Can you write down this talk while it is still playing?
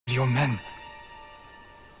your men.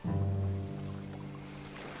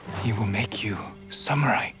 He will make you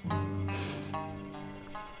samurai.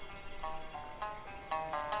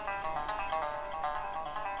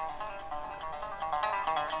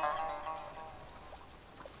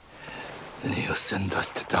 Then he'll send us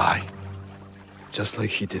to die. Just like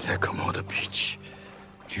he did at Komoda Beach.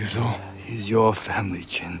 Ryuzo. He's your family,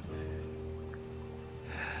 Jin.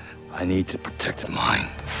 I need to protect mine.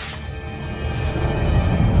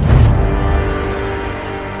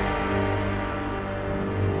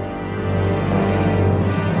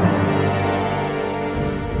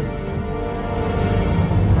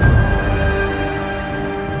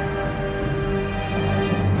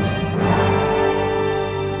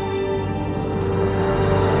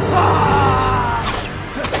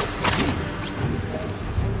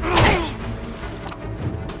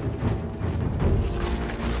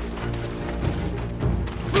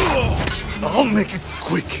 I'll make it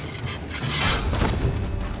quick.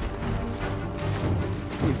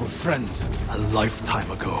 We were friends a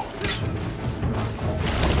lifetime ago.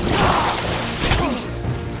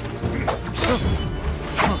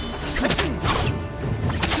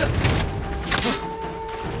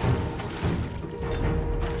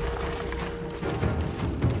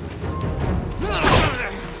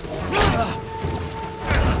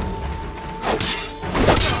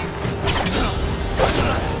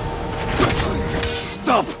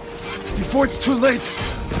 Stop! Before it's too late!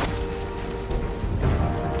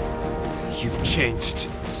 You've changed.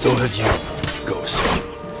 So have you, Ghost.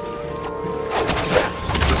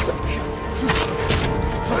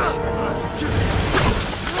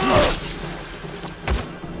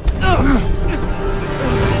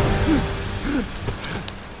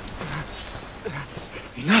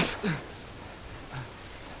 Enough!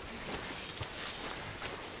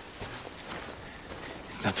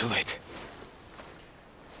 It's not too late.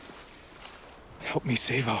 Help me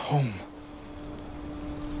save our home.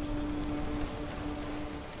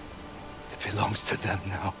 It belongs to them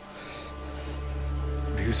now.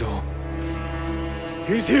 Ryuzo.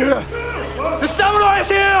 He's here! The samurai is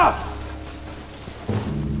here!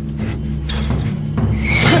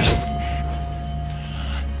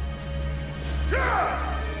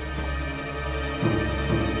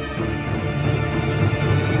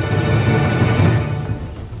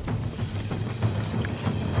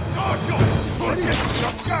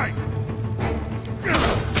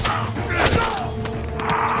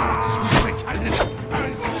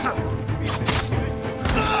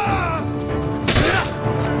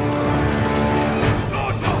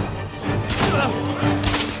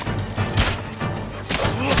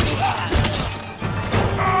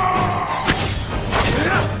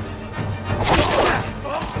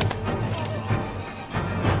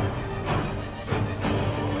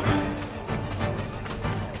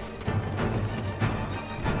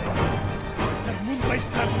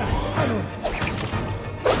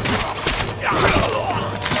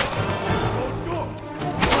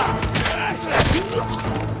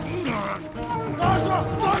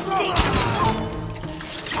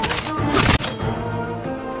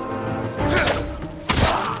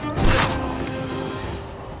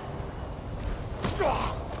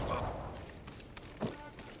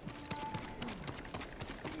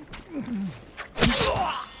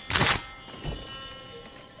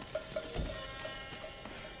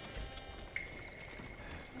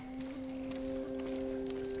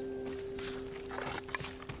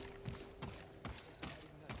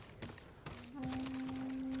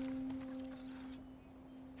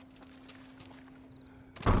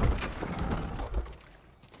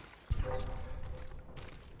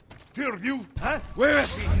 Here, you! Huh? Where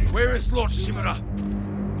is he? Where is Lord Shimura?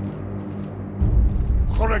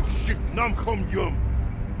 Correct ship nam kom yum!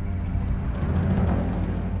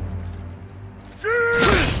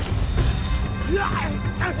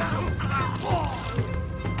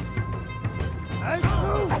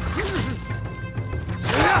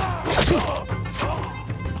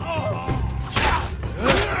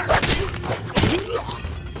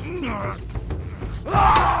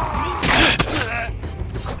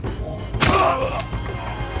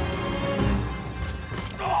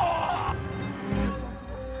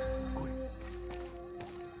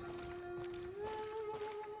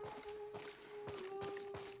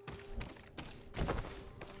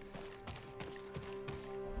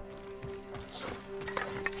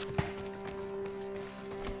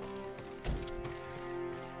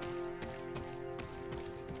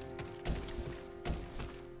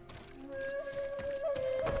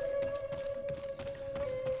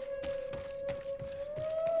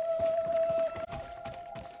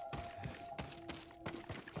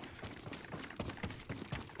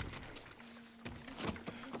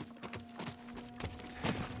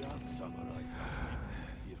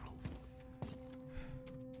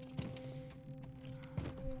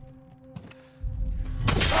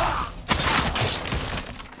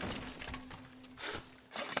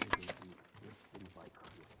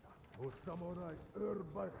 samurai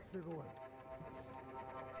örbaik sigoen.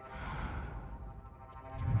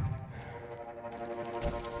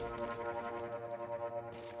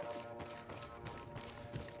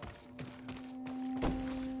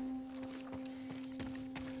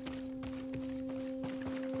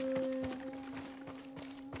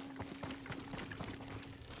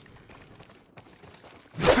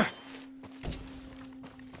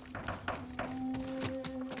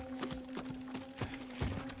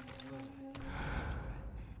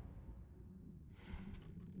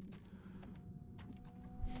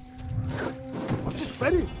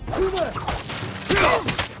 Ready? To there!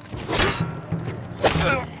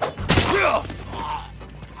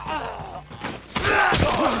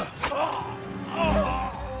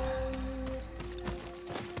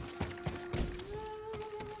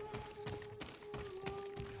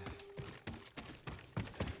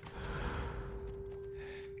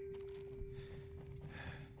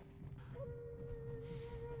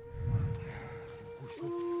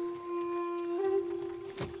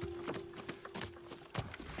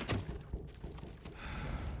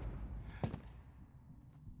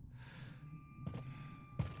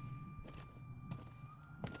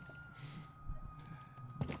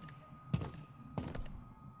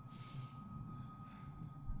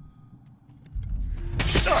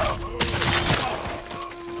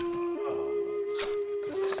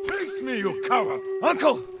 Face me, you coward!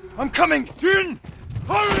 Uncle! I'm coming! Jin!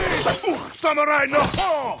 Hurry! Samurai no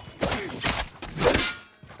ho!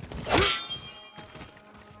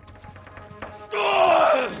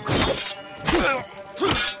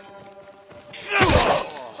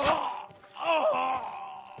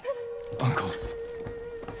 Uncle,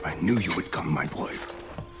 I knew you would come, my boy.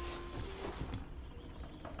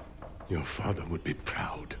 Your father would be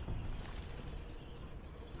proud.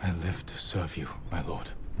 I live to serve you, my lord.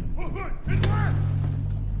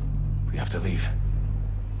 We have to leave.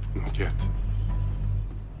 Not yet.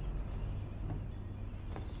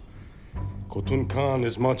 Khotun Khan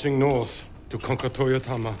is marching north to conquer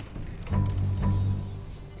Toyotama.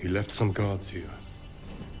 He left some guards here.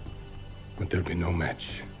 But there'll be no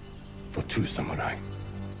match for 2 samurai.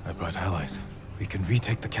 I brought allies. We can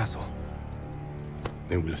retake the castle.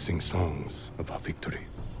 They will sing songs of our victory.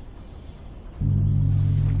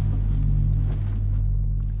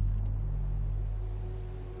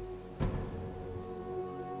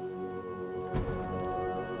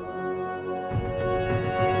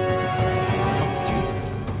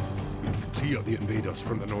 The invaders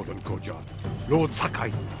from the northern Kojat. Lord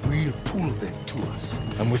Sakai will pull them to us.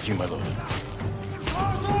 I'm with you, my lord.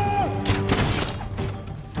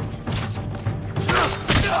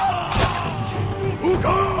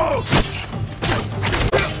 Ugo!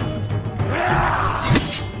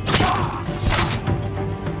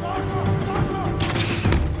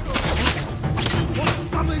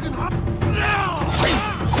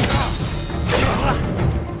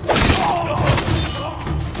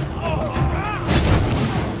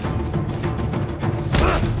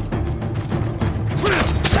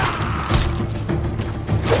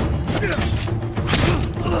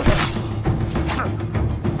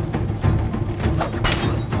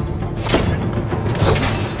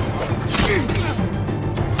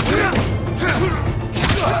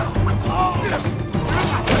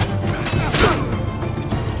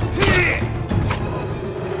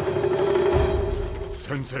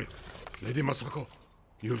 Sensei, Lady Masako,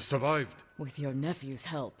 you've survived. With your nephew's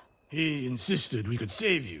help. He insisted we could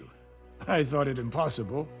save you. I thought it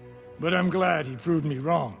impossible, but I'm glad he proved me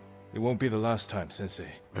wrong. It won't be the last time,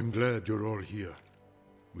 Sensei. I'm glad you're all here.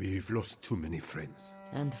 We've lost too many friends.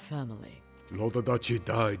 And family. Lord Adachi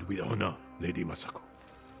died with honor, Lady Masako.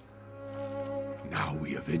 Now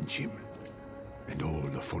we avenge him, and all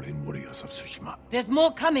the fallen warriors of Tsushima. There's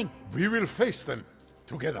more coming! We will face them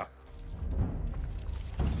together.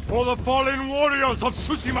 For the fallen warriors of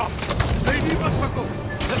Tsushima! Lady Masako,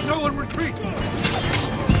 let no one retreat!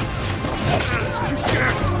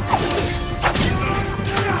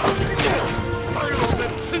 Fire on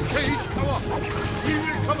them! Sensei Ishikawa! We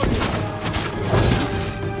will cover you!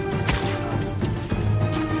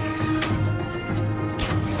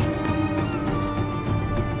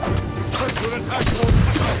 Press your attack towards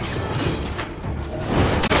Sakai!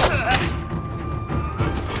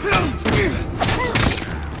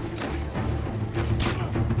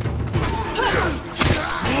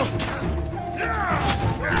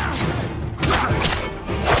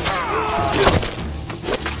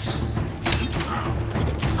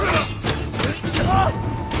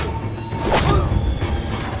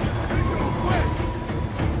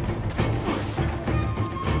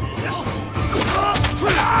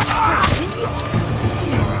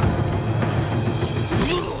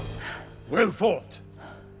 Well fought.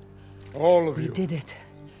 All of We you. did it.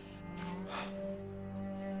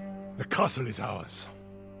 The castle is ours.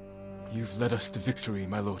 You've led us to victory,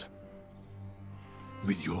 my lord.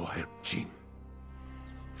 With your help, Jin.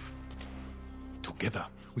 Together,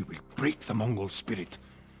 we will break the Mongol spirit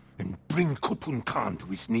and bring Khotun Khan to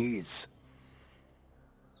his knees.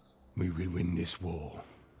 We will win this war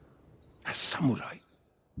as samurai.